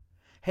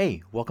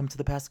Hey, welcome to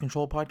the Pass the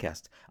Control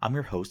podcast. I'm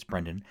your host,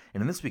 Brendan, and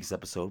in this week's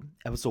episode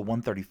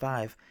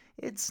 135,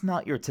 it's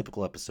not your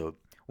typical episode.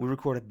 We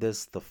recorded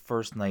this the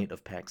first night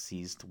of PAX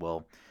East,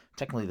 well,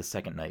 technically the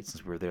second night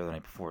since we were there the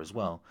night before as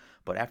well,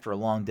 but after a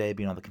long day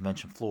being on the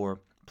convention floor,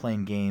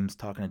 playing games,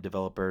 talking to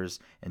developers,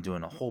 and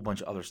doing a whole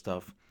bunch of other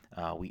stuff,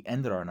 we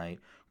ended our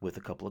night with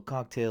a couple of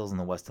cocktails in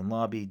the Westin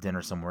lobby,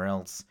 dinner somewhere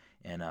else,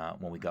 and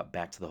when we got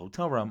back to the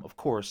hotel room, of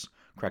course,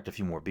 cracked a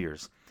few more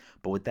beers.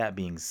 But with that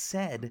being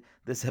said,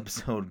 this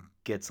episode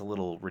gets a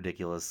little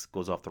ridiculous,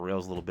 goes off the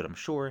rails a little bit, I'm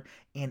sure,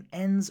 and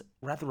ends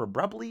rather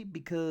abruptly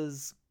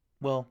because,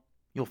 well,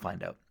 you'll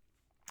find out.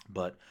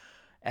 But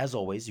as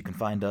always, you can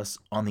find us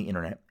on the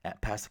internet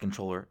at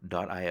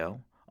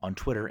passthecontroller.io, on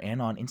Twitter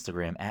and on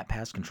Instagram at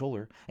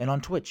passcontroller, and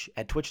on Twitch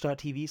at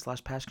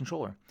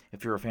twitch.tv/passcontroller.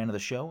 If you're a fan of the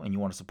show and you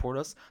want to support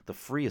us, the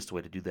freest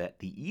way to do that,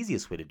 the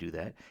easiest way to do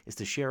that, is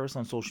to share us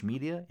on social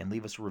media and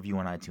leave us a review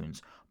on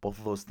iTunes. Both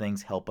of those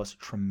things help us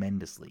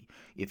tremendously.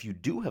 If you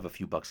do have a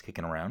few bucks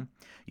kicking around,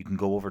 you can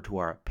go over to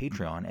our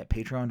Patreon at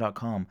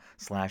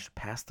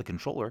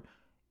patreon.com/passthecontroller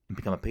and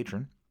become a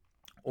patron,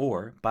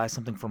 or buy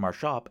something from our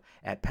shop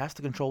at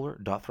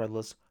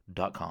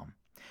passthecontroller.threadless.com.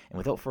 And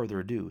without further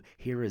ado,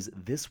 here is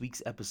this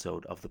week's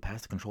episode of the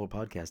Pass the Controller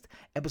podcast,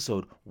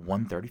 episode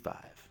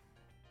 135.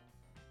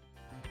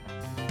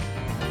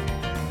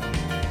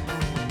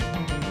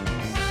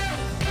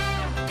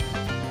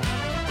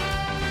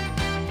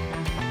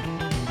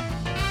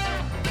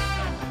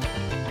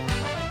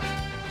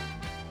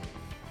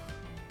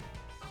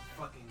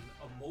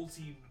 A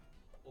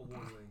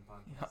multi-award-winning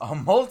podcast. A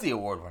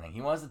multi-award winning.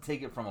 He wants to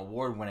take it from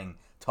award-winning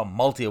to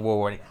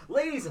multi-award winning.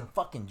 Ladies and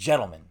fucking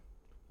gentlemen,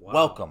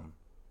 welcome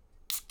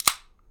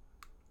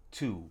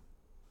to...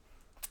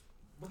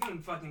 We're gonna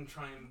fucking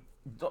try and...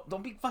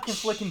 Don't be fucking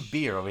flicking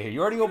beer over here.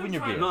 You already opened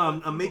your beer.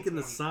 No, I'm making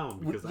the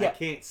sound because I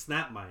can't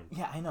snap mine.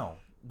 Yeah, I know.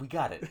 We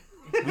got it.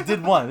 We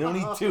did one. We don't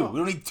need two. We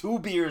don't need two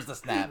beers to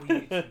snap.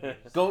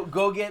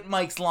 Go get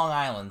Mike's Long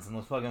Island's and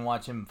let's fucking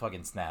watch him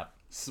fucking snap.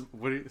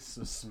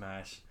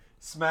 Smash.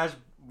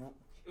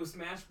 It was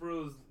Smash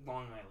Bros.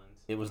 Long Island.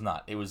 It was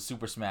not. It was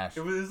Super Smash.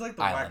 It was like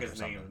the Island or wackest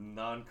something. name,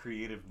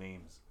 non-creative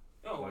names.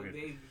 Oh,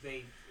 they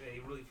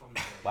really filmed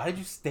it. Why did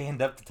you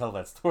stand up to tell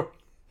that story?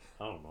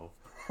 I don't know.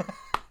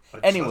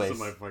 Anyways.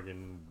 My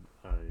fucking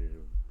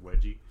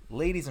wedgie.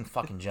 Ladies and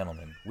fucking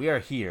gentlemen, we are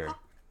here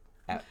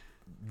at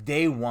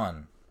day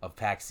one of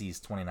PAX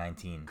East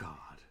 2019.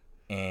 God.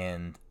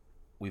 And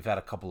we've had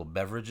a couple of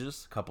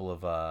beverages, couple of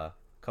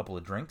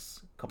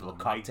drinks, couple of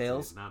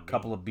cocktails,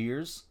 couple of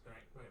beers. Right.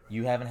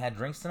 You haven't had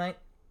drinks tonight?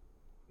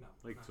 No.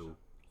 Like two.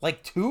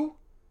 Like two?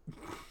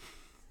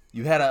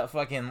 You had a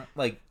fucking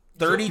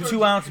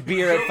 32-ounce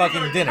beer at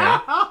fucking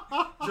dinner.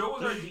 Joe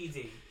was our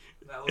DD.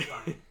 That was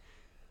fine.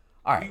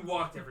 All right. We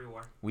walked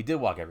everywhere. We did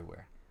walk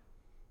everywhere.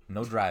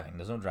 No driving.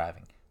 There's no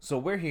driving. So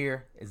we're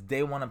here. It's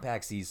day one of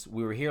PAX East.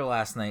 We were here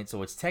last night,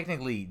 so it's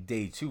technically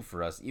day two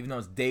for us, even though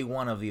it's day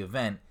one of the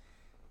event.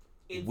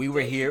 We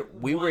were here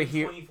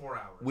 24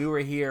 hours. We were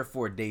here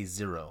for day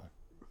zero,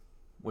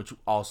 which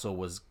also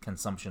was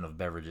consumption of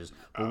beverages.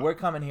 But we're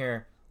coming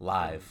here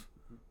live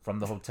from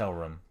the hotel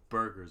room.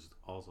 Burgers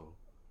also.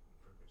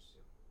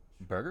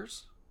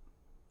 Burgers?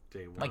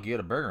 Day one. Mike, you got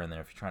a burger in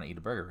there if you're trying to eat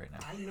a burger right now.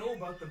 I know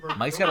about the burger.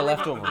 Mike's got a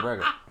leftover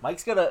burger.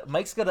 Mike's got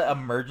an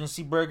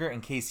emergency burger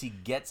in case he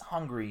gets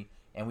hungry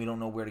and we don't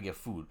know where to get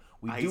food.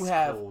 We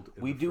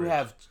do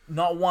have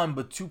not one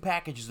but two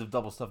packages of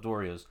double stuffed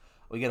Oreos.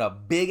 We got a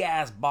big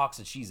ass box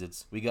of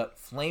Cheez-Its. We got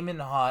flaming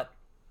hot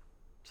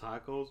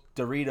tacos,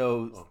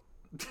 Doritos,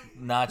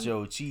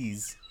 nacho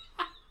cheese.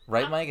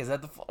 Right, Mike? Is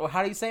that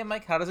how do you say it,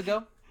 Mike? How does it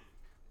go?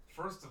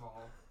 First of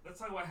all, let's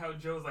talk about how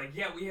Joe's like,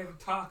 yeah, we have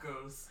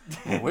tacos.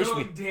 I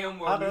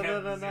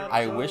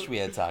wish we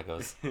had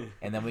tacos.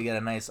 And then we got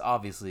a nice,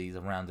 obviously,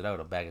 to round it out,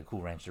 a bag of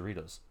Cool Ranch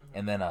Doritos.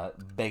 And then a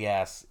big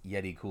ass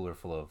Yeti cooler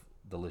full of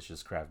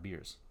delicious craft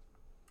beers.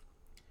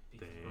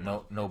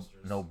 No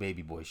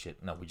baby boy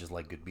shit. No, we just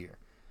like good beer.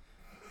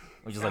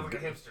 We just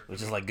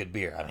like good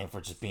beer. I mean, if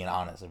we're just being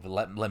honest.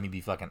 Let me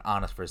be fucking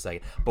honest for a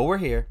second. But we're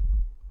here,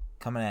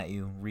 coming at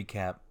you,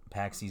 recap,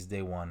 PAX East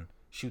day one,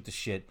 shoot the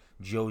shit.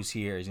 Joe's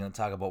here. He's going to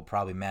talk about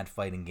probably mad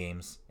fighting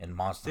games and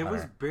Monster Hunter.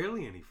 There was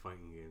barely any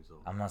fighting games, though.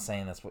 I'm not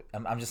saying that's what...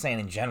 I'm just saying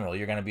in general,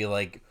 you're going to be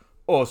like,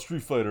 oh,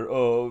 Street Fighter,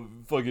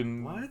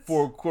 fucking what?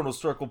 Four Corner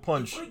Circle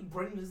Punch. It's like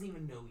Brendan doesn't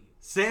even know you.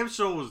 Sam's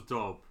show was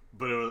dope,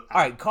 but it was...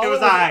 All right, call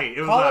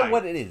it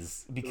what it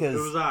is. Because, it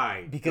was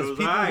aight. Because it was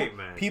people, aight,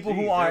 man. People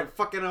Jeez, who aren't...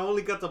 I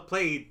only got to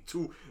play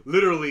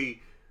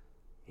literally...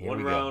 Here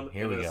one round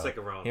and then a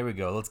second round. Here we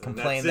go. Let's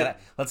complain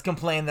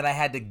that I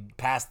had to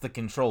pass the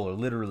controller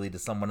literally to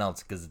someone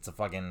else because it's a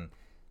fucking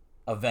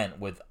event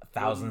with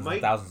thousands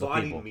and thousands of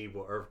people. Me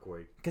with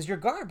Earthquake. Because you're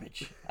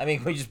garbage. I mean,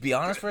 can we just be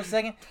honest for a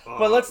second?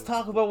 But let's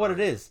talk about what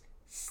it is.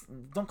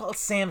 Don't call it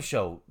Sam's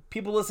show.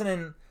 People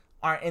listening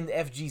aren't in the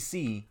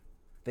FGC.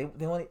 They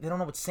don't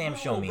know what Sam's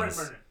show means.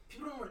 Brendan.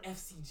 People don't know what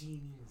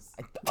FCG means.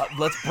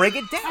 Let's break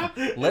it down.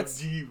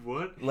 FG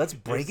what? Let's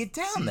break it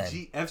down then.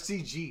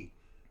 FCG.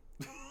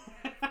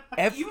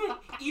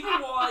 Even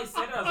while I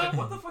said it, I was like,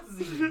 what the fuck does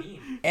it even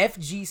mean?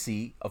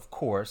 FGC, of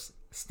course,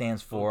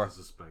 stands for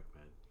disrespect,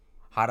 man.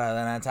 hotter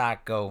than a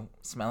taco,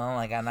 smelling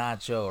like a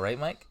nacho. Right,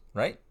 Mike?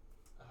 Right?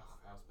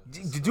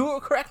 Do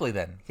it correctly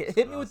then.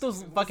 Hit me with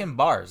those fucking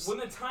bars. When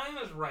the time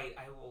is right,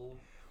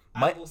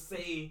 I will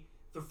say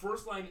the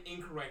first line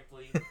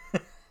incorrectly,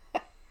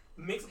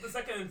 mix up the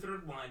second and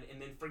third line, and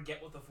then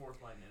forget what the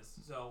fourth line is.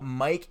 So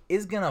Mike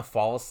is gonna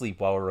fall asleep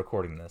while we're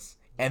recording this,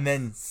 and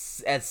then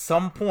at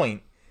some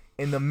point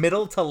in the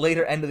middle to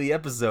later end of the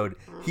episode,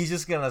 he's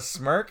just gonna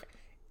smirk,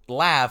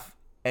 laugh,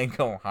 and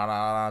go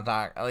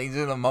he's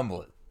gonna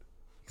mumble it.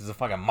 He's a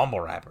fucking mumble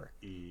rapper.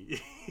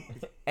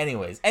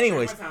 Anyways. my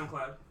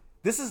SoundCloud.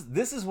 This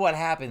is what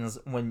happens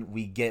when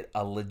we get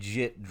a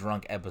legit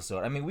drunk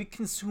episode. I mean, we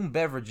consume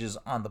beverages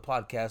on the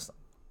podcast,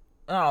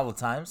 not all the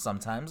time.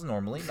 Sometimes,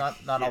 normally, not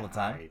all the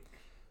time.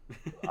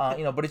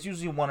 Right. But it's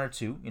usually one or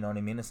two. You know what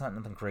I mean? It's not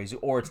nothing crazy,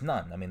 or it's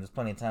none. I mean, there's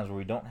plenty of times where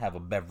we don't have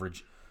a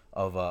beverage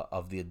of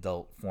the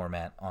adult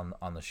format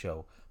on the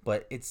show.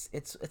 But it's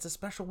a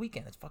special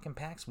weekend. It's fucking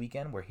PAX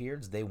weekend. We're here.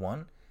 It's day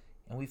one,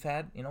 and we've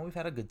had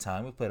a good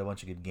time. We've played a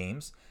bunch of good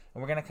games,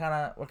 and we're gonna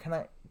kind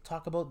of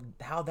talk about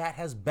how that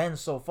has been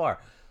so far.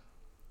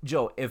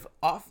 Joe, if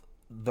off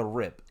the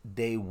rip,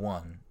 day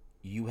one,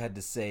 you had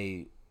to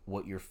say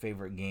what your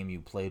favorite game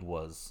you played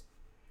was,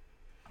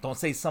 don't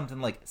say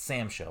something like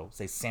Sam Show,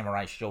 say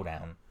Samurai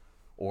Showdown,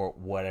 or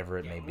whatever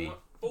it may be.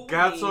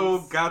 Gatto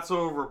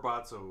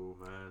Roboto,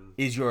 man.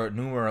 Is your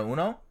numero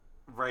uno?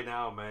 Right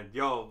now, man.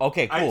 Yo.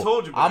 Okay, cool. I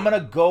told you, man. I'm going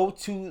to go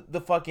to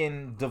the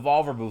fucking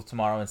Devolver booth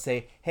tomorrow and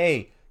say,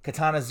 hey,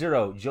 Katana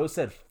Zero, Joe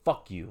said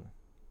fuck you.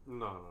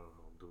 No,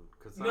 dude.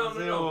 Katana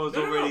Zero was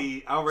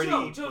already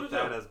put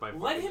that as my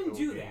Let him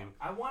do that. game.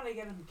 I want to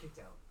get him kicked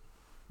out.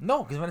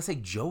 No, because when I say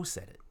Joe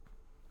said it.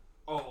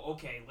 Oh,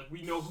 okay. Like,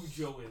 we know who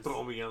Joe is.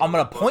 I'm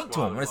going to point to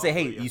him. I'm going to say,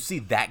 hey, you see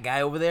that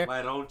guy over there?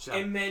 My own chat.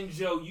 And then,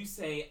 Joe, you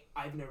say,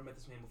 I've never met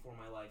this man before in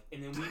my life.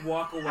 And then we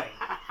walk away.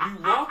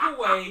 You walk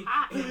away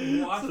and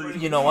you walk right.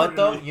 You know what,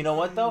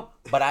 though?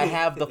 But I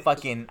have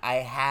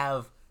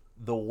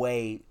the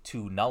way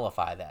to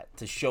nullify that,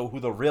 to show who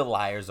the real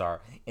liars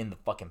are in the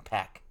fucking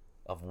pack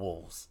of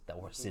wolves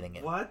that we're sitting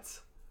in. What?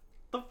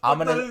 The fuck I'm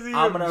gonna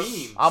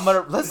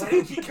listen.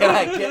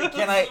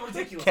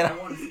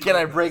 Can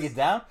I break it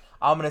down?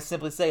 I'm gonna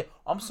simply say,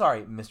 I'm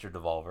sorry, Mr.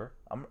 Devolver.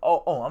 I'm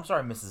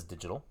sorry, Mrs.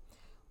 Digital.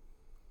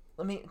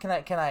 Can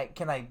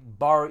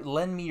I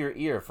lend me your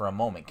ear for a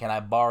moment? Can I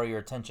borrow your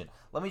attention?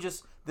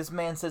 This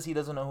man says he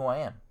doesn't know who I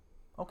am.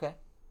 Okay,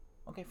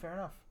 fair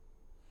enough.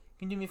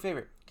 Can you do me a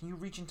favor? Can you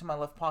reach into my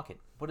left pocket?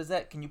 What is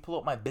that? Can you pull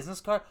out my business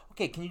card?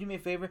 Okay, can you do me a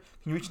favor?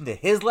 Can you reach into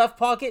his left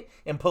pocket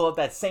and pull out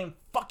that same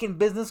fucking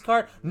business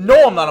card?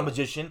 No, I'm not a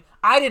magician.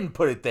 I didn't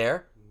put it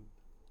there.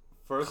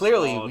 First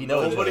Clearly, all, we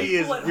know nobody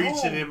is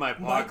reaching in my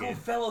pocket. Michael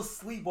fell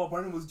asleep while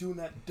Brendan was doing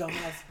that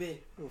dumbass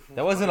bit.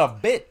 That wasn't a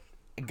bit.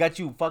 It got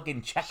you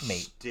fucking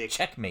checkmate. Shtick.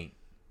 Checkmate.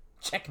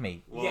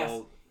 Well,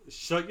 Yes.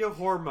 Shut your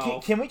whore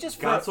mouth. Can we just...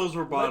 Gatto's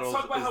Roboto Let's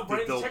talk about how is the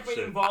Brendan's dope checkmate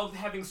shit. involved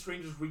having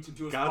strangers reach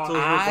into his Gatto's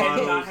pocket and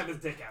Roboto- not have his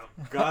dick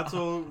out.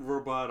 Gatto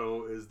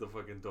Roboto is the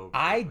fucking dope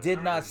I shit, man.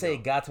 did not There say you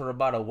go. Gato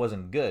Roboto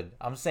wasn't good.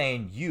 I'm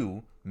saying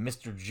you,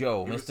 Mr.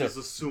 Joe, You was Mr. just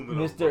assuming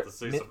I was about to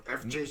say some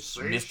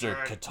FGC Mr. shit.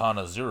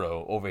 Katana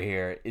Zero over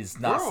here is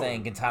not Bro,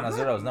 saying Katana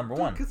Zero is number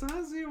one.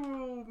 Katana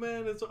Zero,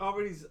 man,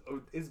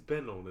 it's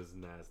been known as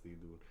nasty,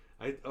 dude.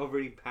 I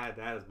already had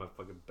that as my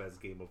fucking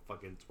best game of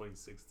fucking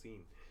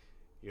 2016.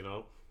 You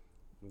know?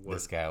 What,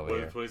 This guy over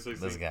here.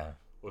 2016? This guy.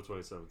 Or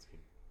 2017?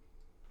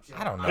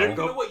 I don't know. I don't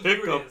know what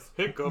year it is.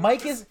 Hiccup.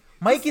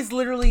 Mike is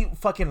literally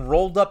fucking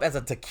rolled up as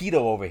a taquito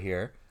over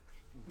here.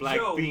 Black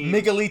Joe. bean.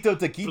 Miguelito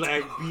taquito.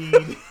 Black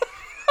bean.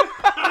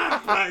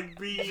 Black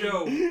bean.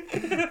 Joe,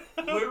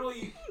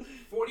 literally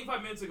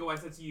 45 minutes ago I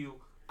said to you,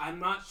 I'm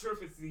not sure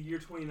if it's the year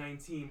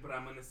 2019, but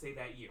I'm going to say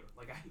that year.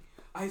 Like,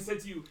 I said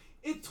to you,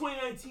 it's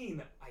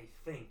 2019, I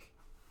think.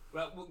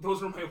 Well,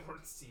 those were my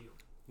words to you.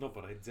 No,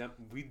 but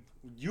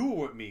you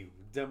were with me.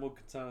 Demo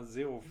Katana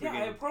Zero.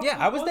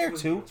 I was there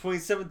too.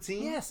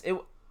 2017? Yes,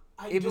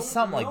 it was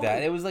something like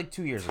that. It was like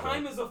 2 years ago.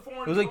 Time is a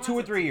foreign It was like 2 or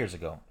concept. 3 years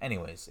ago.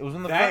 Anyways, it was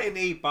when the That first... and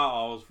 8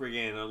 Ball, I was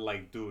freaking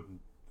like, dude,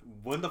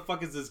 when the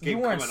fuck is this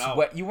game coming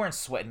out? You weren't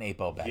sweating 8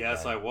 Ball back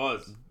Yes, then. I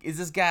was. Is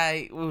this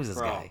guy... Who is this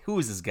Bro. guy? Who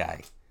is this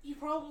guy? He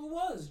probably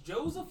was.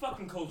 Joe's a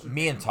fucking culture.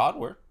 Me and Todd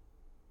were.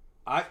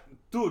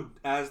 Dude,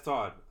 as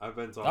Todd, I've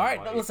been talking. All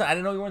right, about no, listen. I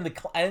didn't know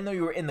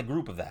you were in the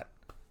group of that.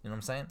 You know what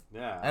I'm saying?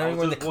 Yeah, I don't know you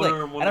were in the clique. I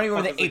don't know you were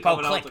in the 8 Ball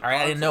clique. All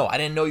right, I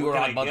didn't know you were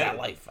all about that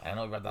life. I didn't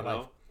know you were about that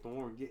life. Don't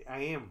worry, I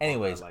am.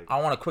 Anyways, I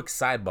want a quick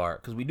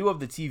sidebar because we do have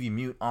the TV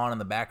mute on in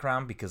the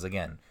background because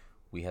again,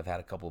 we have had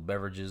a couple of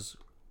beverages.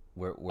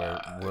 We're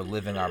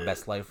living our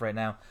best life right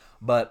now,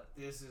 but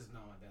This is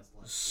not my best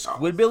life.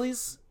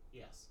 Squidbillies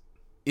Yes.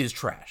 is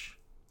trash.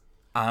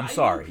 I'm I know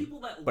sorry, people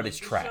that but like it's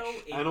the trash.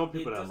 show. I know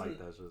people that doesn't- like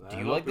that shit. Do I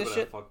you know like this people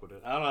that shit? Fuck with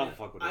it. I don't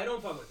fuck with it. I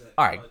don't fuck with it.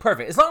 All right, but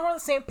perfect. As long as we're on the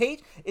same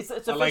page, it's I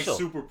official. like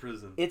Super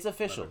Prison. It's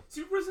official.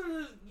 Super Prison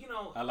is,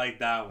 I like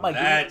that one. Mike,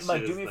 That Mike,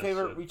 shit do is me a that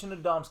favor. shit. Reach into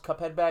Dom's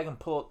Cuphead bag and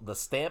pull out the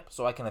stamp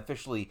so I can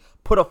officially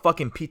put a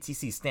fucking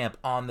PTC stamp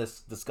on this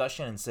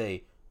discussion and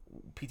say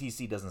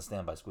PTC doesn't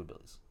stand by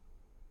Squidbillies.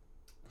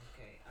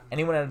 Okay,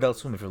 Anyone at Adult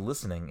Swim, if you're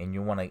listening and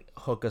you want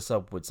to hook us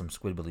up with some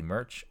Squidbilly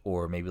merch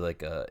or maybe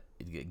like a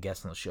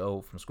guest on the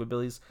show from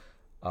Squidbillies,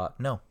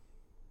 no.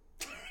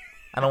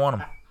 I don't want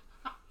them.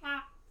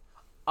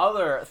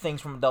 Other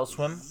things from Adult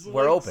Swim,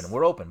 we're open.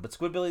 We're open. But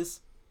Squidbillies,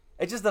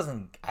 it just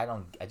doesn't. I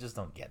just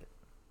don't get it.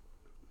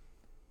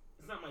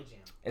 It's not my jam.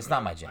 It's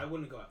not my jam. I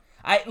wouldn't go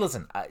out.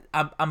 Listen.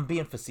 I'm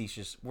being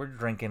facetious. We're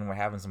drinking. We're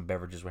having some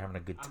beverages. We're having a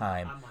good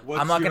time.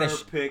 What's I'm not your gonna.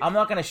 pick? I'm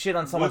not gonna shit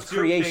on someone's What's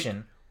your pick?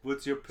 creation.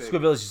 What's your pick?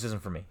 Squidbillies just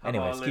isn't for me. How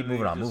Anyways, about keep let me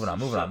moving on. just Moving on.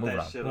 Moving shut on. Moving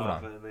that on. shit Moving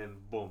off, on. And then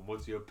boom,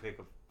 what's your pick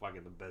of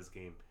fucking the best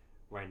game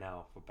right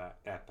now for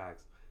at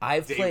PAX?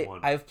 I've Day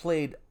one.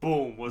 played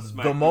Boom. What's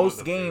Smack the you in most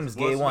the games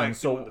face? day What's one.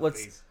 Smack you in So the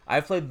let's. face?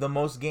 I've played the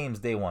most games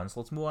day one.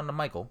 So let's move on to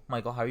Michael.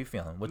 Michael, how are you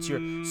feeling? What's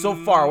your so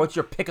far? What's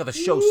your pick of the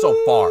show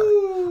so far?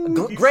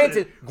 He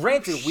Granted,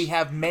 said- we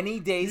have many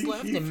days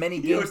left and many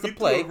He- games he to threw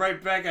play. it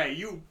right back at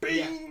you.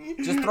 Bing.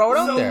 Just throw it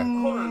out So, there.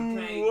 hold on,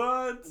 can I-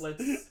 What?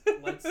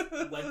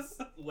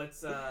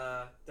 Let's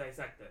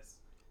dissect this.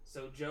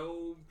 So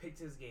Joe picked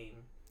his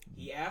game.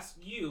 He asked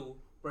you.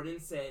 Brendan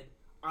said,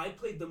 "I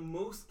played the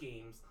most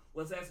games."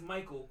 Let's ask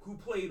Michael, who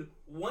played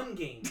one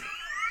game.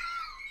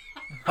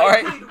 All I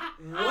right.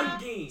 played one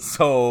game.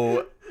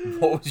 So,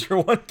 what was your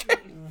one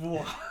game?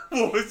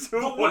 What was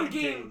your The one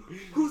game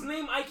whose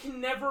name I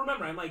can never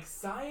remember. I'm like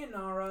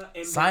Sayonara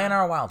and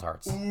Sayonara Wild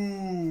Hearts,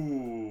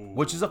 Ooh.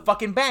 which is a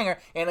fucking banger.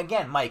 And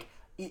again, Mike,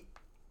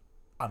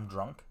 I'm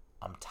drunk.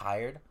 I'm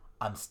tired.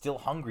 I'm still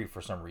hungry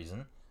for some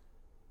reason.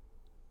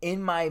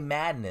 In my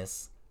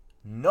madness,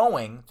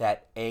 knowing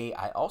that A,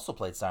 I also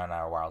played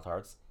Sayonara Wild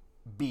Hearts.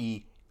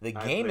 B, the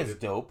I game played is it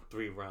dope.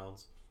 3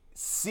 rounds.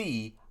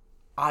 C,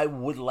 I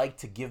would like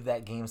to give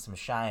that game some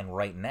shine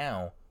right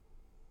now,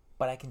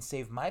 but I can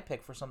save my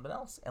pick for something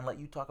else and let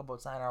you talk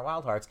about Sayonara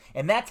Wild Hearts.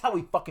 And that's how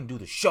we fucking do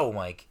the show,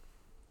 Mike.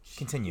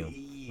 Continue with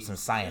some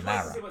Here's what I have to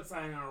say Sayonara. about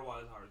Sayonara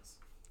Wild Hearts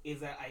is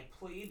that I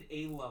played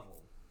a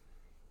level,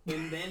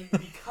 and then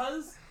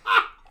because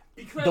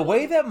The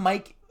way that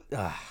Mike...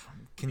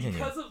 continue.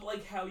 because of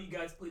like how you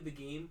guys played the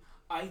game,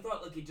 I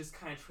thought like it just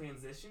kind of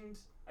transitioned.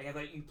 Like I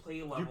thought you play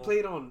a level. You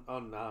played on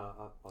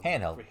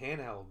Handheld. For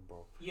handheld,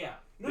 bro. Yeah.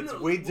 It's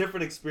way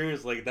different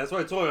experience. Like that's why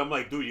I told you. I'm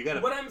like, dude, you gotta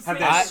What I'm have saying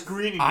that is-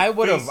 screen. In your I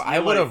would face. have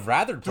You're like,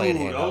 rather played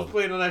dude, I was handheld.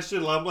 playing on that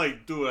shit. I'm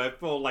like, dude, I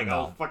felt like I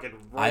No. was fucking.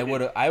 I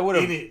would right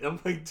have in it. I'm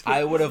like, dude,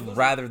 I would have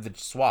rather the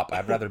swap.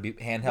 I'd rather be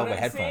handheld What with I'm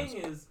headphones.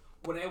 saying is,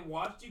 when I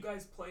watched you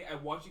guys play,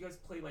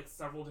 like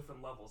several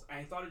different levels. And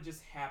I thought it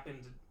just happened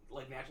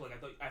like naturally. Like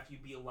I thought after you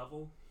beat a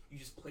level, you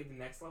just played the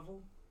next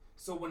level.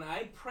 So when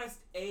I pressed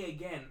A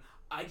again,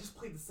 I just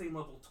played the same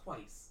level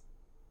twice.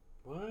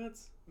 What?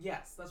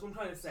 Yes, that's what I'm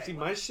trying to say. See, Like,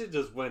 my shit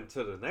just went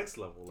to the next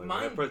level. Like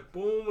I Mine- pressed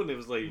boom, and it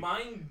was like,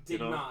 mine did you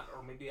know? not,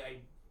 or maybe I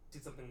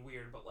did something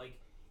weird, but like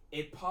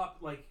it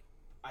popped. Like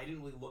I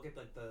didn't really look at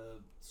like the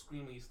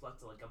screen when you select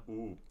to like a.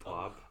 ooh,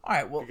 pop, All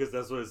right, well, because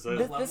that's what it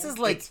says. this is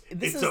like it's,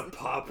 this it's is a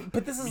pop.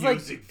 but this is like-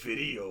 music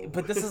video.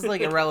 but this is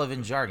like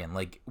irrelevant jargon.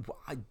 Like,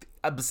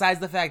 besides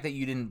the fact that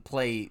you didn't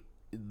play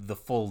the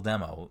full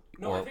demo,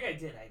 No, or I think I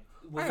did.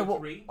 Was Alright, it well,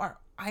 3? alright,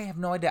 I have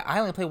no idea. I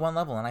only played one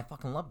level and I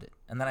fucking loved it,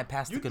 and then I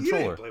passed you, the you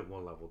controller. didn't play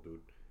one level,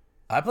 dude.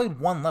 I played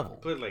one level.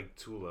 I played like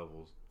 2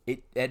 levels.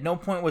 It at no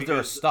point was there a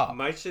Because stop.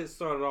 My shit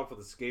started off with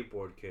a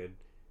skateboard kid.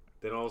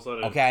 Then all of a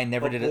sudden, Okay, I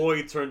never did a it.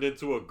 boy turned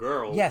into a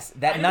girl. Yes,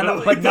 that I none never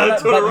of, played but Then none I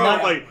of, turned but around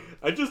none. like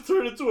I just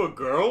turned into a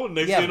girl.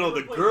 Next Yeah. thing you know,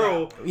 the Never played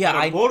girl that one. Yeah, had a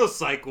I-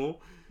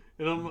 motorcycle,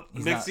 and I'm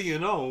He's next not- thing you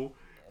know,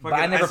 But I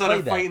fucking, never started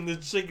played that. fighting the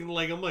chicken.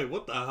 Like I'm like,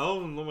 what the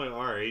hell? And I'm like,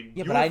 all right. Yeah,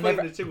 you but were I fighting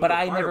never, the chick with but the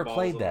I never fireballs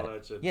played and all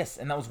that. shit. Yes,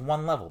 and that was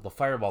one level, the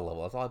fireball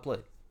level. That's all I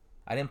played.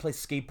 I didn't play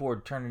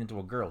skateboard turning into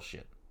a girl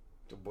shit.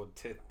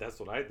 That's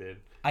what I did.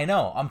 I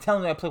know. I'm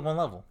telling you, I played one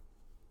level.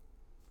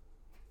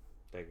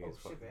 That game's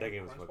Oh, shit, that they have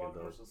game is Crunch fucking Bar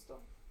dope. commercials still?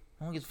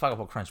 I don't give a fuck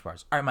about Crunch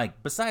Bars. All right,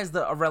 Mike. Besides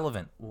the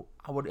irrelevant,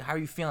 how are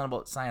you feeling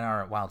about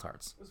Sayonara Wild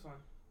Hearts? It was fun.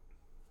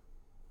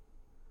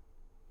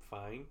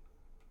 Fine.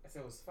 I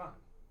said it was fun.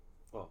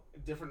 Well, A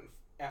different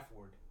F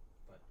word.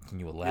 But Can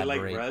you you elaborate?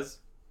 like Rez?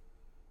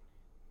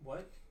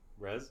 what?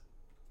 Rez?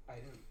 I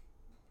didn't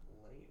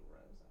play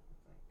Rez,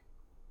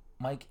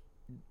 I don't think.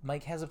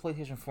 Mike has a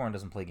PlayStation 4 and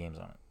doesn't play games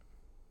on it.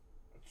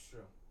 It's true.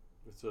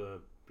 It's a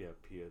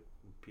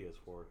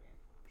PS4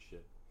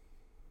 shit.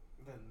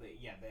 Then they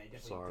definitely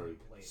Sorry,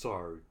 didn't play it.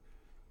 sorry.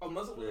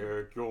 Unless it was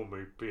Eric, you owe me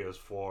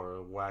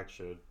PS4 whack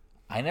shit.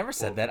 I never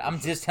said Well, that. I'm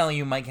just telling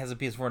you, Mike has a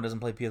PS4 and doesn't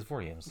play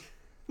PS4 games.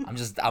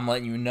 I'm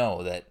letting you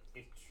know that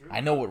it's true.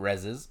 I know what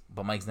Rez is,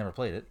 but Mike's never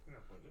played it. I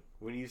never played it.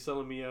 When are you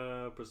selling me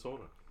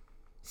Persona?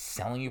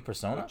 Selling you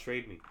Persona?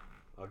 Trade me.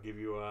 I'll give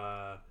you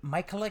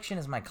My collection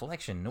is my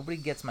collection. Nobody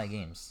gets my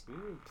games. You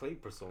don't even play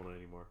Persona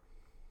anymore.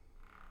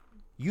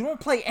 You don't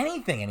play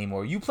anything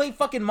anymore. You play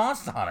fucking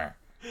Monster Hunter.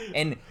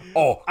 And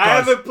I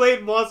haven't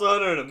played Monster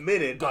Hunter in a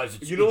minute. Guys,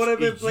 you know what I've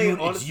been playing?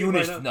 It's Honestly,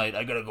 Eunice right now? night.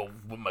 I gotta go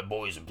with my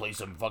boys and play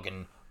some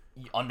fucking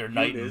under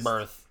night and Eunice.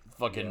 birth.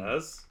 Fucking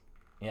Yes.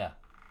 yeah.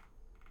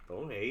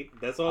 Don't hate.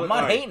 That's all. I'm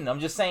not alright. hating. I'm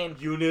just saying.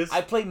 Eunice.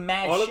 I play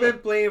mad All I've shit. been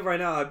playing right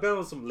now, I've been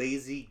on some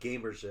lazy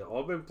gamer shit.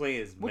 All I've been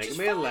playing is Which Mega is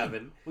Man fine.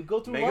 11. We go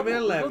through Mega Man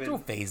levels. We 11. go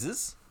through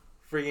phases.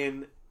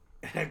 Friggin',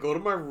 I go to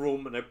my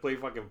room and I play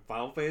fucking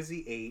Final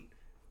Fantasy 8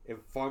 and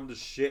farm the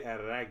shit out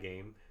of that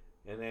game.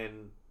 And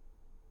then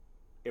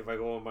if I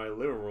go in my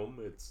living room,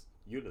 it's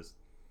Eunice.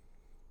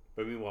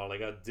 But meanwhile, I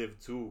got Div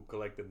 2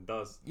 collecting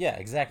dust. Yeah,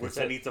 exactly. Which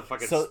I need to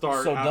fucking so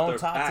start So don't after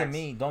talk to PAX.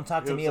 me. Don't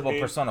talk to You know me what I'm about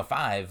saying? Persona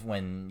 5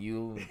 when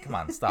you. Come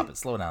on, stop it.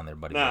 Slow down there,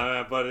 buddy.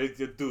 Nah, but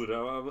dude,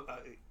 I'm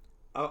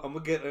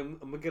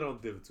gonna get on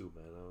Div 2,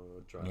 man.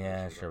 I'll try.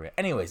 Yeah, sure.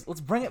 Anyways,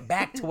 let's bring it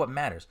back to what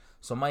matters.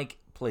 So Mike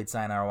played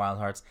Sayonara Wild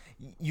Hearts.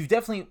 You've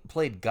definitely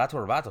played Gato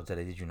Roboto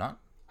today, did you not?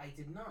 I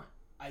did not.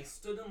 I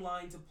stood in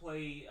line to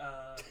play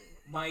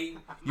my.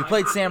 You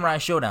played Samurai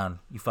Showdown,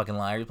 you fucking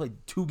liar. You played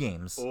 2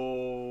 games.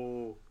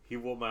 Oh, he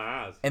whooped my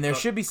ass. And there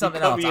should be He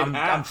something cut else. me in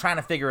half. I'm trying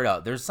to figure it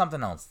out. There's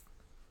something else.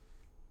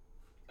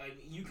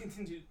 You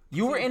continue.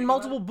 You were in continue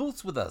multiple about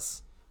booths with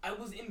us. it. I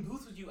was in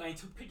booths with you and I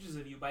took pictures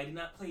of you, but I did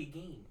not play a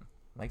game.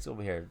 Mike's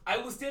over here. I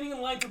was standing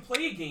in line to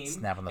play a game,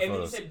 Snapping the and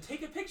photos. then you said,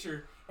 "Take a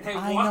picture," and I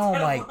I walked know, out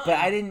of Mike, line. but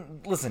I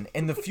didn't listen.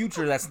 In the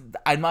future,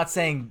 I'm not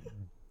saying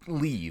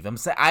leave. I'm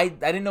saying I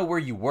didn't know where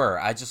you were.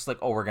 I just like,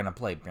 oh, we're gonna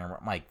play.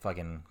 Mike,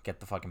 fucking get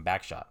the fucking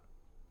back shot.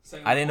 So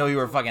I didn't know you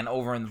were fucking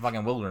over in the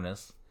fucking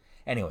wilderness.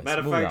 Anyways, Matter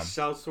of moving fact, on.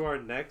 shouts to our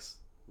necks,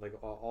 like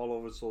all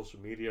over social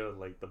media.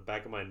 Like the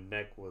back of my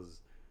neck was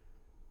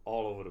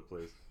all over the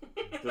place.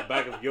 The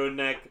back of your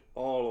neck,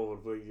 all over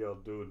the place. Yo,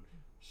 dude,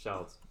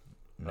 shouts.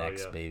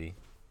 Next, yeah. baby.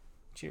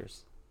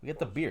 Cheers. We get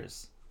the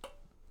beers.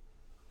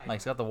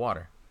 Mike's got the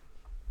water.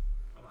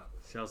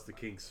 Shouts to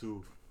King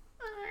Sue.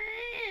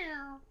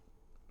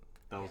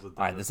 That was a All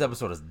right, this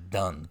episode is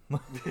done.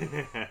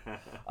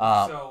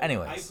 So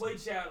anyways,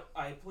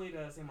 I played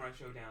Samurai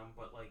Showdown,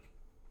 but like,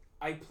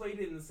 I played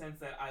it in the sense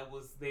that I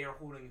was there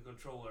holding a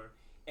controller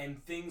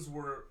and things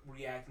were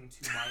reacting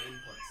to my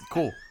inputs.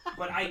 cool.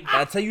 But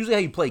That's usually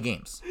how you play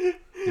games.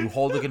 You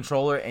hold the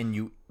controller and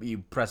you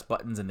press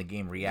buttons and the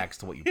game reacts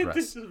to what you press.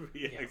 This just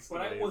reacts but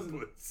to I my wasn't-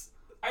 inputs.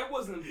 I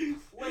wasn't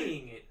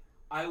playing it.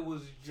 I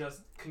was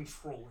just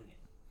controlling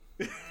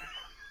it.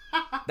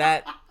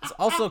 That is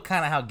also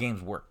kind of how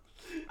games work.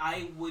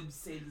 I would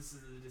say this is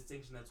a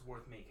distinction that's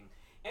worth making.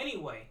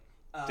 Anyway.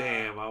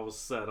 Damn, I was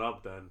set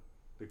up then.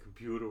 The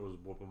computer was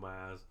whooping my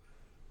ass.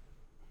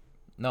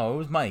 No, it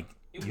was Mike.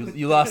 It You, was-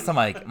 you lost to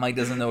Mike. Mike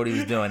doesn't know what he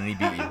was doing and he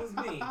beat It you. was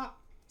me.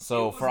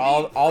 So It was for me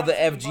all the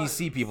pressing FGC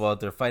buttons. people out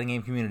there, fighting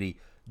game community,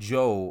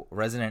 Joe,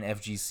 resident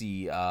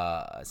FGC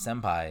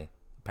senpai,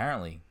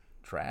 apparently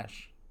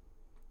trash.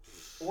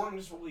 Or I'm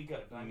just really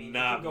good. I mean, it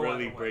Not could go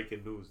really either way.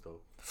 breaking news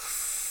though.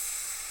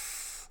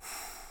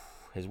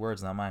 His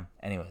words, not mine.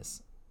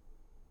 Anyways,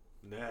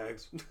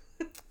 Next.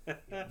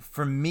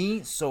 for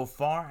me so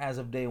far as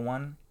of day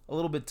one, a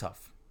little bit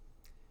tough.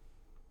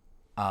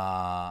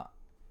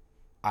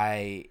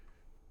 I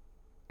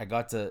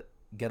got to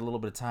get a little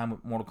bit of time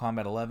with Mortal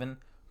Kombat 11.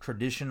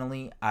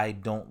 Traditionally, I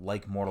don't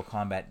like Mortal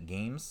Kombat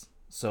games,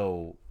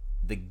 so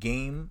the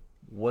game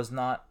was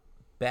not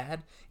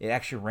bad. It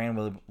actually ran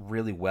really,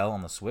 really well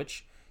on the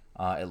Switch.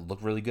 It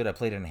looked really good. I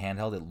played it in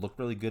handheld. It looked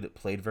really good. It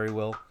played very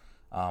well.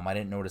 I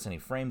didn't notice any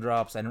frame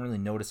drops. I didn't really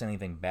notice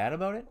anything bad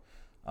about it.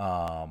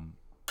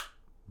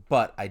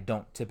 But I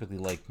don't typically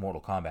like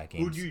Mortal Kombat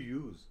games. Who'd you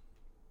use?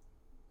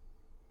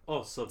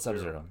 Oh,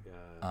 Sub-Zero.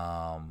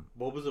 Yeah.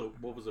 What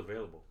was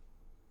available?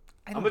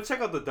 I I'm don't, gonna check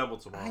out the demo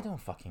tomorrow. I don't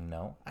fucking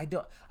know. I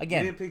don't. You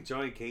Again, didn't pick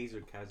Johnny Cage or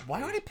Kaz.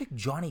 why would I pick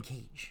Johnny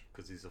Cage?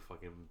 Because he's a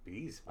fucking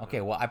beast. Man.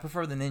 Okay, well, I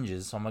prefer the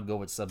ninjas, so I'm gonna go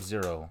with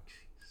Sub-Zero.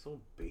 So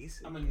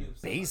basic. I'm a noob.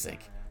 so Basic.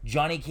 yeah.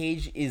 Johnny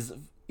Cage is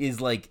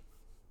like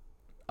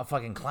a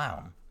fucking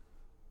clown.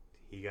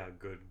 He got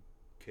good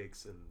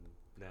kicks and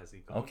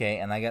nasty. Okay,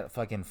 and I got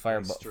fucking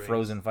strings.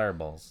 frozen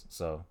fireballs.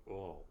 So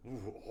Oh,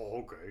 ooh,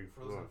 okay.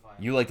 Frozen Fire.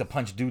 you like to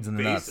punch dudes in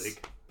the nuts.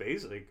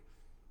 Basic.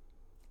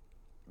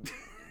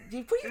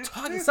 Dude, what are you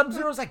talking?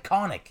 Sub-Zero's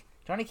iconic.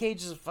 Johnny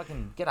Cage is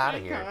fucking get out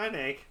of here.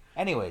 Iconic.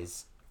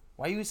 Anyways,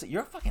 why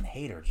you're a fucking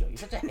hater, Joe. You're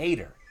such a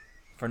hater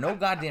for no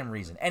goddamn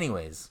reason.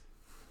 Anyways,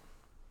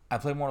 I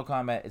played Mortal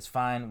Kombat. It's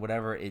fine,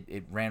 whatever.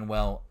 It ran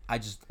well. I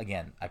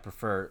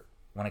prefer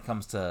when it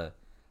comes to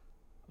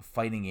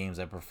fighting games,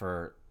 I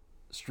prefer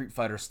Street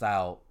Fighter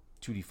style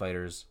 2D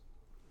fighters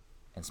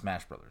and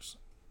Smash Brothers.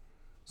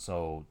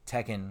 So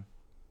Tekken,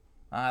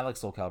 I like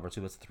Soul Calibur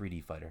too. It's a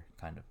 3D fighter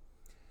kind of.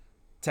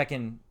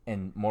 Tekken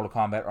and Mortal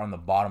Kombat are on the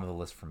bottom of the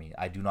list for me.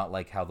 I do not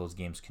like how those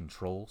games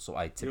control, so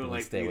I You typically don't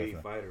like stay away 3D from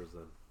it. fighters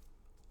then,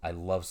 I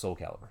love Soul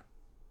Calibur.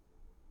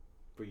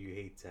 but you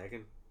hate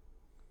Tekken.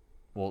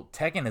 Well,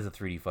 Tekken is a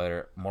 3D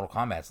fighter. Mortal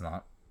Kombat's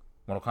not.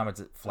 Mortal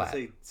Kombat's I flat.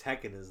 say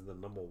Tekken is the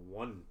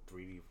 #1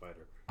 3D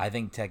fighter. I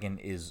think Tekken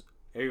is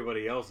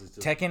everybody else is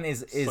just Tekken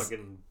is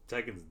sucking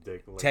Tekken's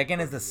dick. Like, Tekken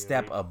is the fucking,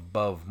 step you know what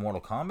above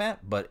Mortal Kombat,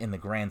 but in the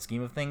grand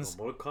scheme of I mean? things,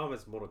 No, Mortal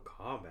Kombat's Mortal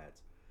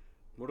Kombat.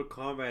 Mortal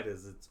Kombat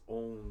is its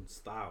own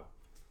style.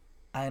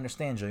 I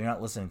understand, Joe. You're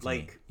not listening to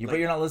Like, me. But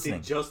you're not listening.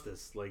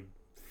 Injustice, like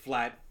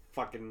flat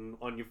fucking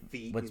on your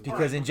feet. But it's and- because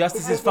Alright.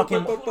 Injustice is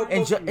fucking You know,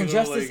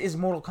 Injustice like- is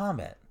Mortal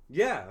Kombat.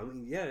 Yeah, I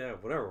mean, yeah,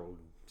 whatever.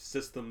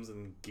 Systems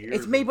and gears.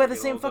 It's made and by the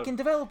all same that, fucking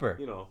developer.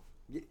 You know,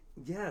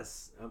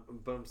 yes,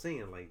 but I'm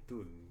saying, like,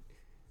 dude,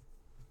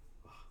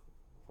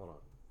 hold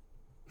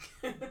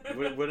on.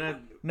 We're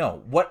not.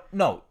 No, what?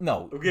 No.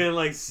 I'm getting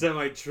like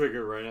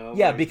semi-triggered right now.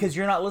 Yeah, like, because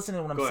you're not listening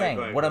to what I'm Go ahead, saying.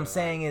 go ahead, What go I'm ahead.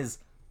 saying is,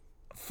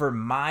 for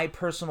my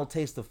personal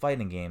taste of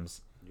fighting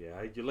games,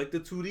 yeah, you like the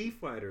 2D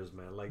fighters,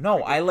 man. Like, no,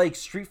 freaking- I like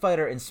Street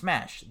Fighter and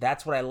Smash.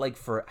 That's what I like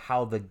for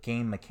how the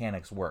game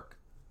mechanics work.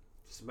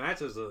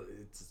 Smash is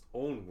it's its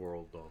own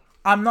world, though.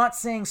 I'm not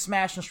saying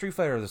Smash and Street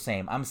Fighter are the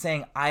same. I'm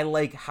saying I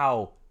like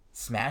how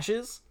Smash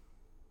is,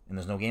 and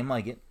there's no game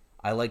like it.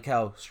 I like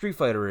how Street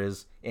Fighter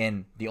is,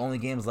 and the only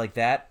games like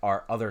that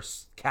are other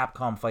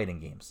Capcom fighting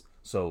games.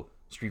 So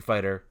Street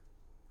Fighter,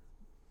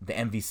 the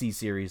MVC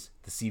series,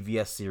 the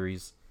CVS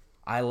series.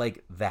 I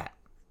like that.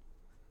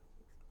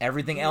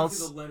 Everything You can't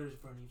see else, the letters in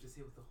front of you. Just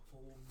hit with the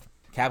whole.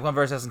 Capcom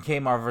vs.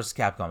 SNK, Marvel vs.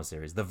 Capcom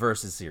series, the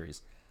Versus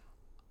series.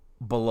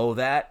 Below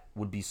that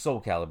would be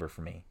Soul Calibur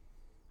for me.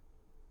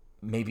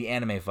 Maybe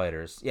Anime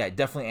Fighters. Yeah,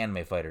 definitely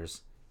Anime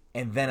Fighters.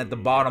 And then at the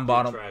You're bottom,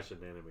 trash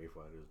at anime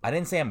fighters. I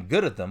didn't say I'm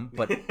good at them,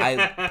 but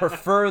I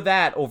prefer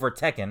that over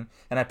Tekken,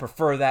 and I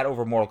prefer that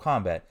over Mortal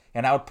Kombat.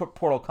 And I would put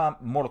Mortal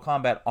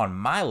Kombat on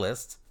my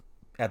list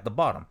at the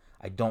bottom.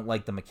 I don't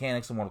like the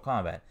mechanics of Mortal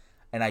Kombat,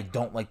 and I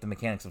don't like the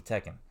mechanics of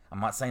Tekken. I'm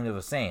not saying they're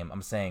the same.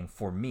 I'm saying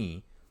for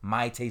me,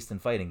 my taste in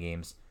fighting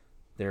games,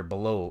 they're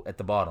below at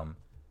the bottom.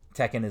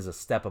 Tekken is a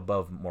step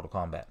above Mortal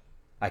Kombat.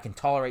 I can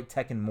tolerate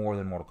Tekken more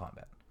than Mortal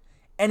Kombat.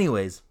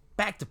 Anyways,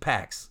 back to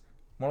PAX.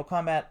 Mortal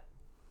Kombat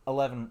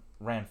 11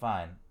 ran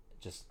fine.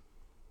 Just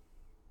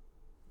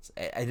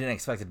I didn't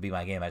expect it to be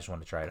my game. I just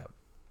wanted to try it out.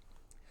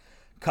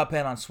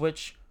 Cuphead on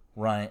Switch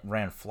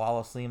ran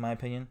flawlessly, in my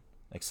opinion.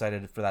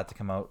 Excited for that to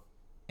come out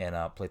and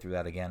play through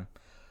that again.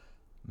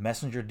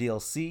 Messenger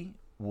DLC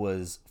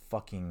was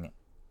fucking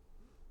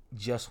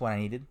just what I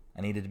needed.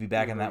 I needed to be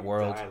back in that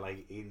world. Die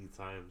like 80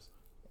 times.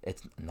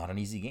 It's not an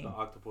easy The game.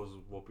 octopus is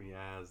whooping your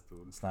ass,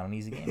 dude. It's not an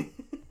easy game.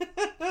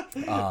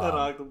 That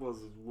octopus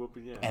is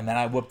whooping your ass. And then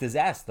I whooped his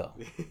ass though.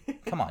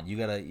 Come on, you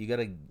gotta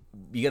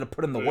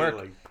put in the Put in, work.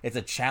 like, It's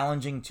a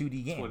challenging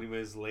 2D 20 game.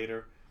 minutes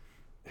later,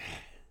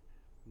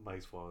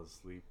 Mike's falling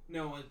asleep.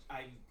 No,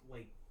 I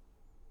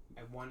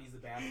want to use the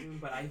bathroom,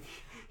 but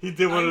He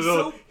did one I'm of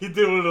those. so- He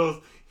did one of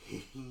those.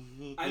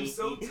 I'm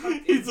so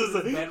tucked He's into just this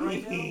like- bed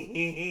right now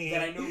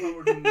that I know if I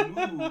were to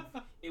move,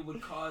 it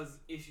would cause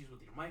issues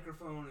with your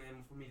microphone, and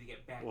then for me to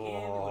get back in, it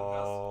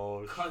Oh,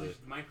 would cause shit. issues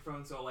with the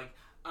microphone. So like,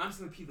 I'm just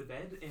gonna pee the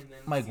bed and then.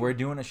 Mike, see we're what-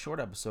 doing a short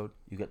episode.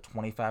 You got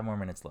 25 more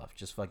minutes left.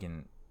 Just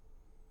fucking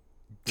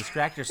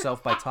distract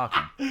yourself by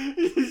talking.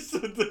 You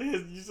should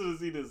have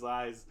seen his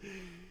eyes.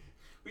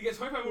 We got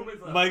 25 more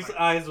minutes left. Mike's Mike.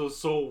 eyes were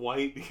so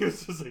white. He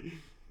was just like,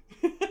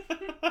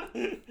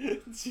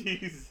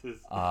 Jesus.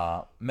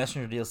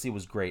 Messenger DLC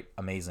was great,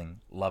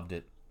 amazing, loved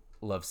it.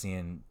 Love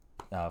seeing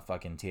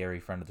fucking Thierry,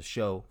 friend of the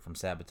show from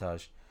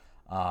Sabotage.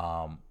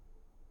 What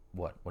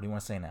do you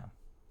want to say now?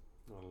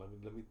 Well,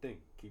 let me think.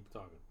 Keep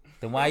talking.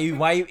 Then why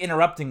are you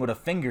interrupting with a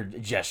finger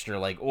gesture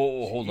like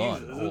hold on,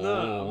 Jesus, hold no,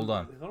 on. Hold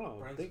on.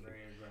 Brent's Think. very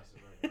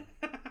aggressive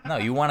right now.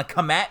 No, you want to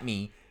come at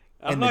me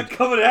I'm in not the-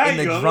 coming at in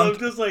the you. drunk I'm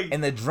just like in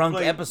the drunk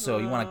like, episode.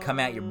 You want to come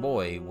at your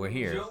boy. We're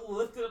here. Joe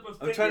lifted up a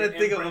finger I'm trying to and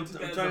think of. Brent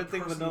took I'm that trying as to a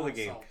think of personal another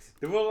game. assault.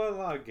 There were a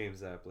lot of games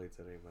that I played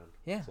today, man.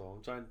 Yeah. So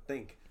I'm trying to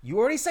think. You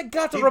already said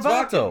Gato Keep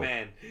Roboto. talking,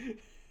 man.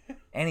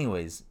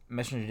 Anyways,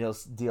 Messenger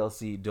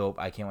DLC dope.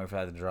 I can't wait for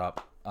that to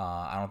drop.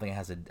 I don't think it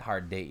has a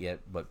hard date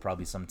yet, but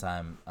probably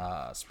sometime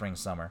spring,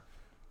 summer.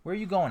 Where are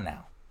you going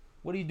now?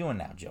 What are you doing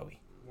now, Joey?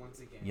 Once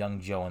again.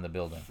 Young Joe in the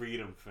building.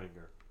 Freedom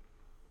Finger,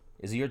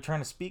 Is it your turn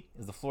to speak?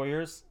 Is the floor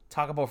yours?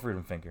 Talk about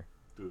Freedom Finger.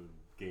 dude.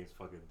 Game's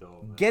fucking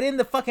dope. Man. Get in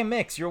the fucking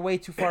mix. You're way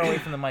too far away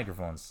from the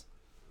microphones.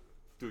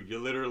 Dude, you're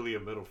literally a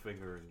middle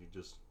finger, and you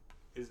just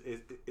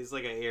it's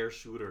like an air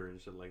shooter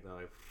and shit like that,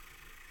 like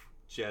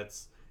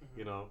jets.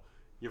 You know,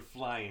 you're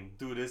flying,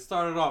 dude. It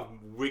started off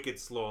wicked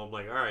slow. I'm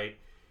like, all right.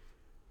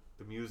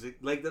 The music,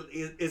 like,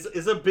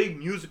 it's a big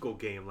musical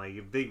game, like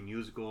a big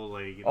musical,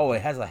 like. You know, Oh,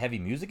 it has a heavy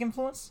music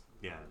influence?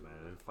 yeah, man.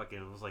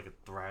 It was like a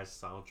thrash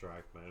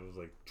soundtrack, man. It was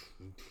like,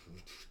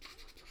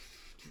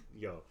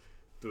 yo,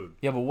 dude.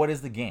 Yeah, but what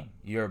is the game?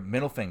 Your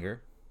middle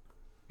finger.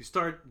 You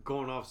start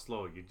going off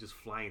slow. You're just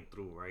flying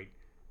through, right?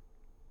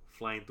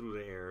 Flying through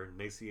the air.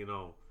 Next thing you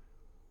know,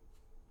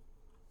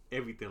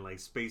 everything like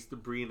space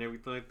debris and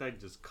everything like that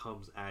just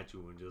comes at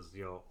you and just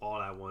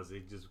all at once.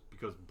 It just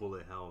becomes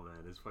bullet hell,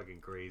 man. It's fucking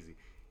crazy.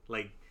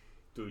 Like,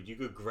 dude, you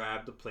could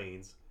grab the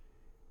planes,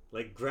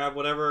 like grab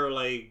whatever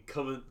like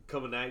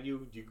coming at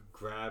you. You could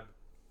grab,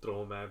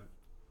 throw them at,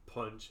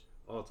 punch,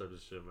 all types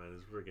of shit, man.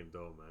 It's freaking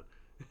dope,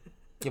 man.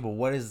 Yeah, but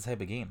what is the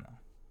type of game,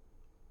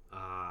 though?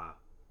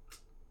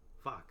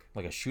 Fuck.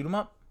 Like a shoot 'em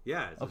up?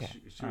 Yeah, it's Okay.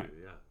 a shooter, Alright.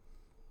 yeah.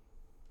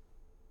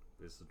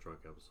 It's the drunk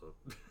episode.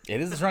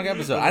 It is a drunk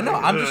episode. I know.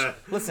 I'm just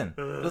listen.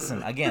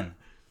 Again,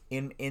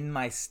 in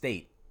my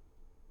state,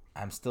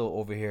 I'm still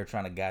over here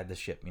trying to guide the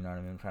ship. You know what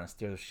I mean? I'm trying to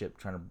steer the ship,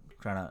 trying to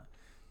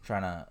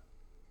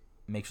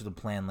make sure the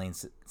plan lane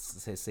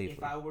stay safely.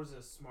 If I was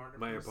a smarter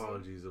My person,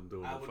 apologies, I'm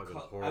doing I a would fucking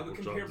call- I horrible would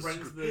compare job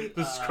Brendan to the,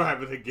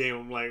 describing the game.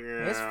 I'm like,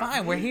 It's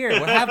fine. We're here.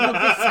 We're having a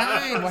good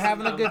time. We're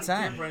having a good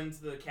time. Brendan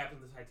to the captain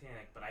of the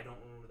Titanic, but I don't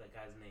remember that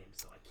guy's name,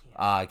 so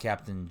I can't.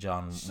 Captain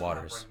John Shut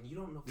Waters. Up, Brendan. You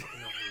don't know fucking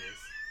know who he is.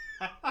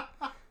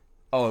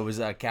 Oh, it was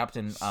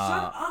Captain Shut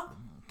up.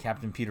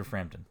 Captain Peter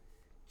Frampton.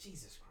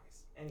 Jesus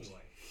Christ.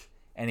 Anyway.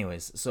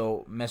 Anyways,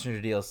 so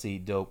Messenger DLC,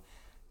 dope.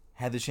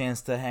 Had the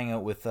chance to hang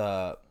out with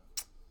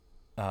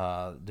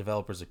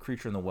developers of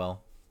Creature in the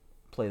Well.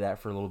 Play that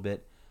for a little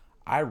bit.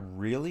 I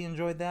really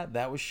enjoyed that.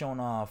 That was shown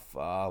off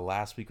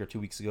last week or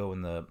 2 weeks ago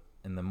in the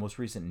most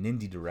recent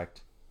Nintendo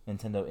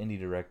Indie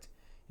Direct,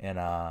 and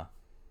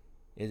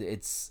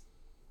it's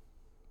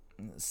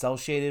cel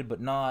shaded, but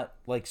not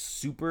like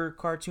super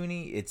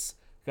cartoony. It's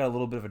got a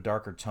little bit of a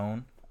darker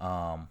tone,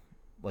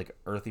 like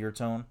earthier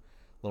tone, a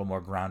little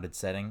more grounded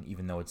setting,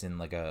 even though it's in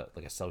like a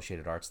cel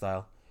shaded art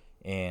style,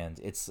 and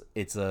it's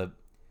a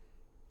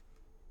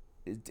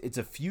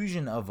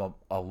fusion of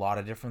a lot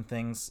of different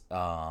things.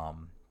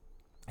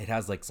 It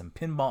has like some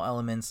pinball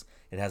elements,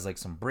 it has like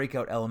some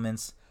breakout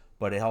elements,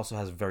 but it also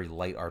has very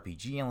light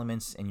RPG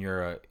elements. And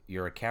you're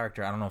a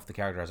character. I don't know if the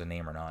character has a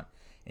name or not.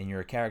 And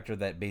you're a character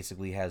that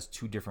basically has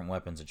two different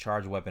weapons, a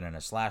charge weapon and a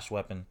slash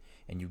weapon,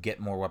 and you get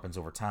more weapons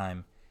over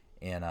time.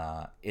 And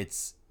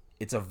it's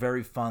a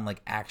very fun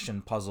like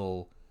action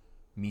puzzle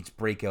meets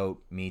breakout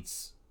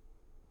meets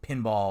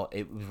pinball.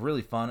 It was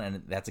really fun,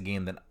 and that's a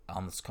game that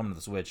that's coming to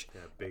the Switch.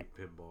 Yeah, big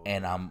pinball.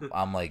 And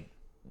I'm like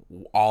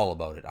all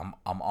about it.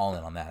 I'm all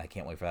in on that. I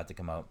can't wait for that to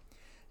come out.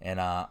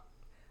 And I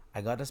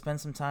got to spend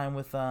some time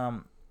with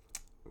Outer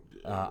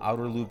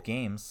Loop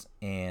Games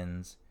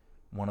and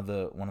one of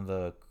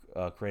the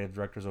creative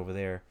directors over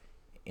there,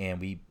 and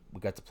we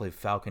got to play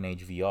Falcon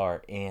Age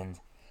VR, and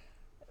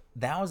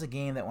that was a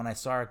game that when I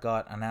saw it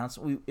got announced,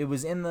 it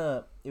was in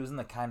the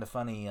Kind of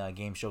Funny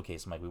game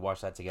showcase, Mike. We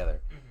watched that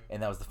together,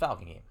 and that was the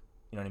Falcon game.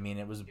 You know what I mean?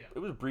 It was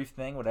a brief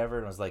thing,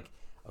 whatever. It was like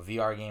a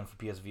VR game for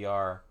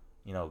PSVR.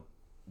 You know,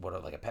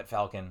 like a pet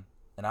falcon,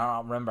 and I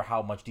don't remember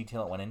how much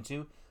detail it went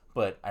into,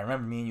 but I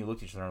remember me and you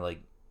looked at each other and like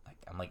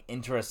I'm like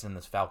interested in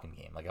this Falcon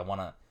game. Like I want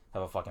to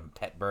have a fucking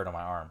pet bird on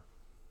my arm,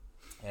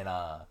 and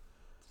I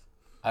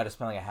had to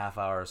spend like a half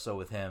hour or so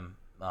with him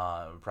in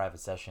a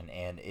private session,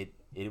 and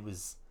it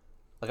was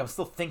like I'm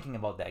still thinking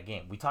about that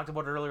game. We talked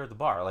about it earlier at the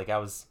bar. Like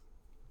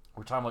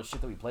we're talking about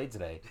shit that we played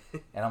today,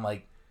 and I'm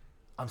like,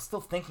 I'm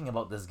still thinking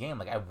about this game.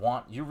 Like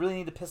you really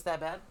need to piss that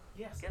bad?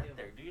 Yes. Get it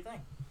there. Do your thing.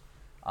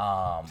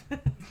 I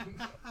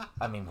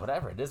mean,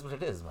 whatever. It is what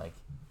it is, Mike.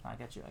 I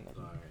got you.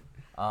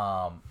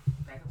 All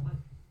right.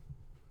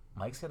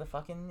 Mike's gotta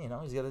fucking,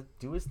 he's gotta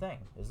do his thing.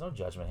 There's no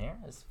judgment here.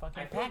 It's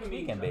fucking I feel PAX like I'm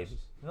being weekend, baby.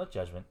 judged. There's no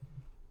judgment.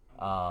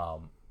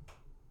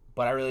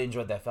 But I really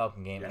enjoyed that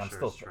Falcon game, and I'm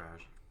still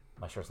trash.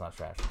 My shirt's not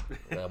trash.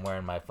 I'm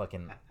wearing my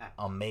fucking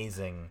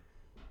amazing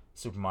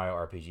Super Mario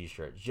RPG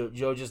shirt.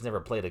 Joe just never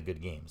played a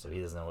good game, so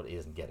he doesn't know he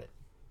doesn't get it.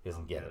 He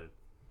doesn't get it.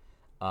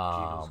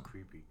 Gino's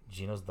creepy.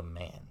 Gino's the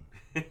man.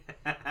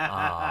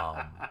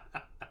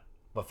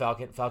 But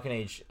Falcon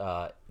Age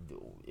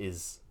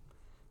is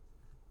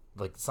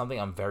like something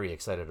I'm very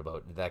excited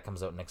about. That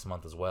comes out next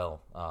month as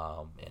well,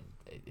 and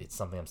it's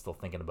something I'm still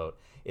thinking about.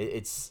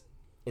 It's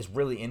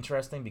really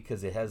interesting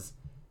because it's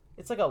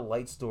like a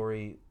light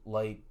story,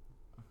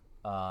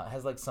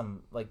 has like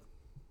some like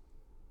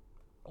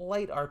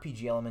light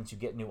RPG elements. You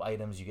get new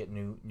items, you get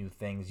new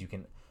things. You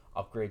can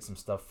upgrade some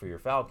stuff for your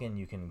Falcon.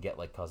 You can get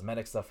like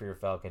cosmetic stuff for your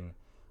Falcon.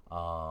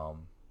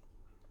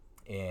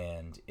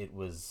 And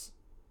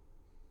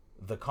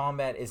the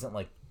combat isn't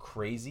like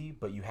crazy,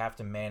 but you have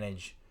to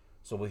manage.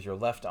 So with your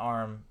left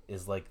arm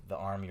is like the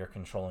arm you're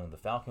controlling the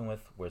Falcon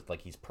with, where it's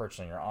like he's perched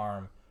on your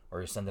arm,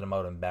 or you're sending him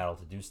out in battle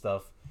to do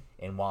stuff.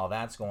 And while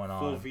that's going on,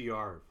 full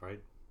VR,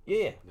 right?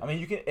 Yeah. I mean,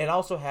 you can. It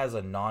also has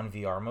a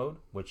non-VR mode,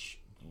 which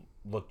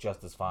look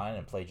just as fine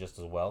and play just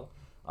as well.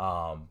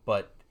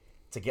 But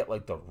to get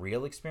like the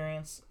real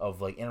experience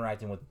of like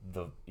interacting with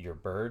your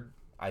bird,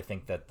 I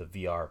think that the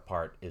VR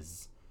part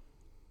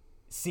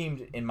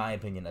seemed, in my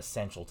opinion,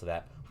 essential to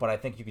that. But I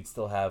think you could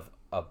still have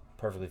a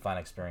perfectly fine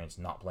experience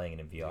not playing it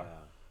in VR.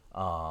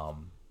 Yeah.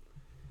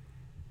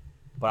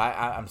 But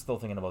I'm still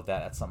thinking about that.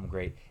 That's something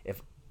great.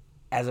 If,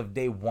 as of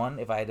day one,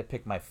 if I had to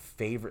pick my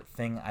favorite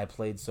thing I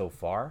played so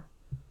far,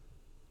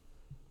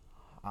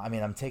 I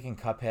mean, I'm taking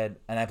Cuphead,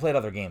 and I played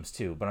other games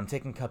too, but I'm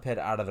taking Cuphead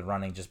out of the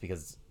running just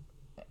because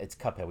it's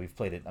Cuphead. We've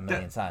played it a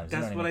million times.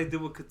 That's what I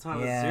did with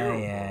Katana Zero.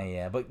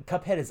 Yeah. But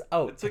Cuphead is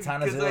out.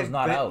 Katana Because Zero's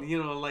not out.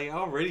 You know, like I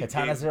already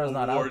Katana gave Zero's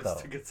not out, awards though.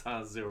 to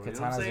Katana Zero.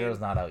 Katana Zero's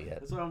not out yet.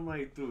 That's what I'm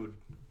like, dude.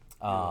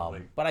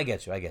 But I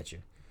get you.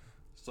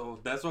 So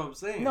that's what I'm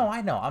saying. No,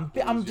 I know.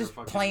 I'm just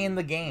fucking playing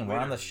the game. We're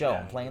on the winner. show. Yeah,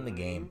 I'm playing the you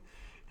know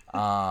what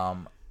I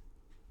game.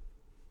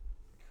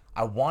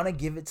 I want to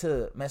give it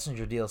to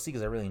Messenger DLC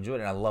because I really enjoyed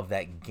it and I love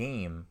that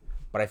game,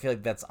 but I feel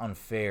like that's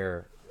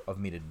unfair of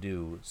me to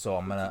do. So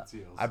I'm gonna.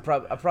 I'd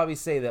probably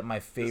say that my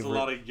favorite. There's a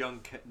lot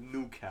of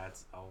new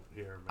cats out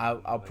here.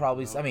 Man. I'll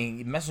probably. I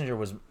mean, Messenger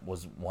was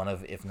one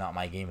of, if not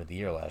my game of the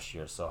year last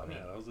year. So I mean,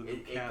 that was a new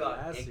cat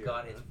last year. It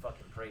got its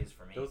fucking praise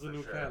for me. That was a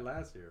new cat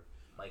last year.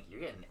 Like,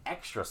 you're getting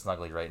extra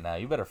snuggly right now.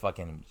 You better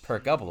fucking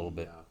perk up a little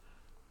bit.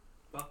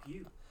 Yeah. Fuck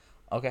you.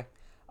 Okay.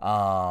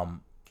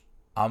 I'm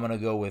gonna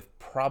go with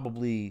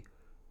probably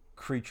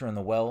Creature in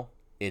the Well.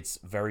 It's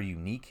very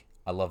unique.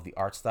 I love the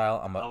art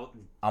style.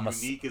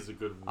 Unique is a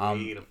good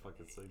way to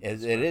fucking say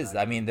it is.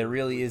 I mean, there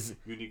really is.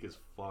 Unique as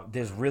fuck.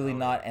 There's really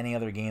not any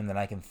other game that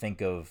I can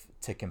think of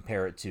to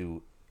compare it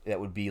to that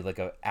would be like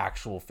a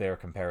actual fair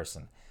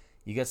comparison.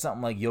 You get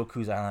something like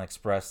Yoku's Island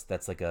Express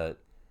that's like it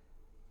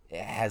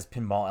has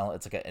pinball.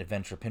 It's like an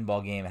adventure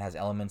pinball game. It has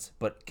elements,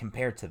 but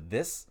compared to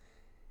this,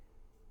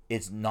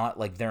 it's not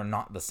like they're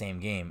not the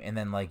same game. And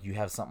then like you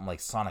have something like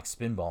Sonic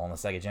Spinball on the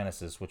Sega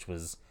Genesis, which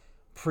was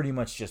pretty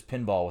much just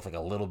pinball with like a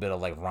little bit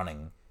of like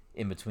running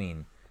in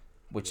between,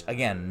 which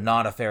again,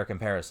 not a fair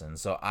comparison.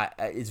 So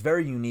it's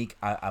very unique.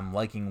 I'm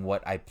liking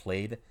what I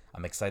played.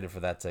 I'm excited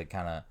for that to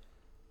kind of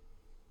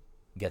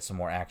get some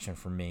more action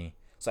from me.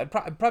 So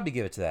I'd probably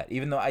give it to that,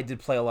 even though I did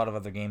play a lot of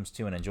other games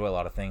too and enjoy a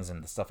lot of things,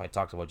 and the stuff I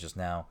talked about just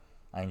now,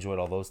 I enjoyed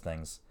all those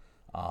things.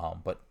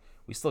 But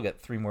we still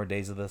get 3 more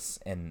days of this,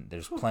 and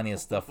there's plenty of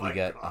stuff we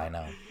got.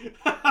 God.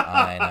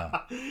 I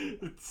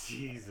know.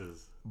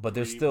 Jesus. But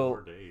there's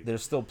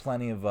still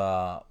plenty of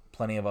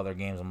other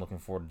games I'm looking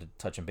forward to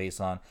touching base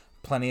on.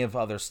 Plenty of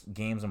other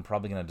games I'm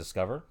probably going to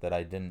discover that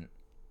I didn't,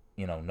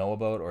 know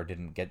about or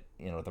didn't get,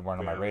 that weren't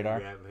on my radar.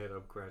 We haven't hit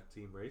up Crash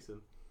Team Racing.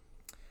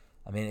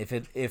 I mean,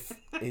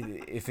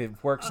 if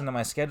it works into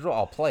my schedule,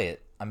 I'll play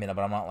it. I mean,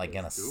 but I'm not like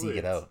gonna seek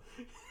it out.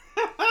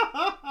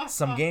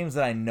 Some games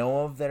that I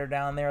know of that are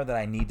down there that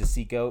I need to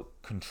seek out.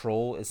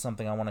 Control is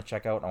something I want to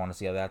check out. I want to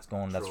see how that's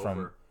going.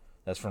 Trover.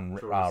 That's from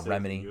Trover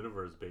Remedy.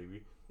 Universe,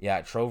 baby.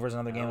 Yeah, Trover's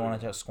another game I want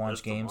to check.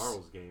 Squanch Games.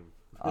 Tomorrow's game.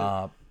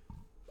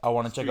 I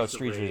want to check out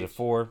Street Racer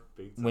 4,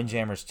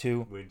 Windjammers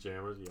 2, yeah.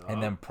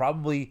 And then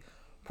probably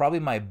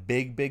my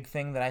big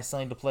thing that I still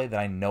need to play that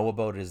I know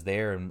about is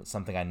there and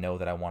something I know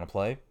that I want to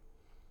play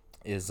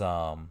is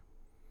something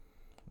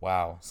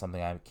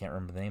I can't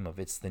remember the name of.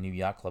 It's the new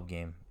Yacht Club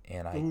game,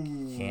 and I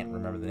can't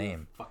remember the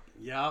name.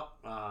 Yep.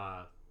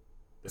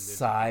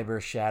 Cyber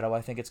Shadow,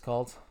 I think it's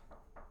called.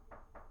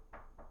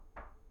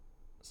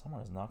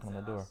 Someone is knocking on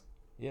the door.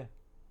 Yeah.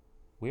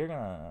 We're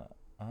gonna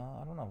I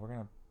don't know, we're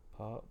gonna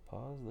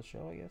pause the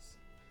show, I guess,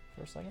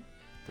 for a second.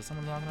 There's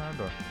someone knocking on our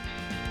door.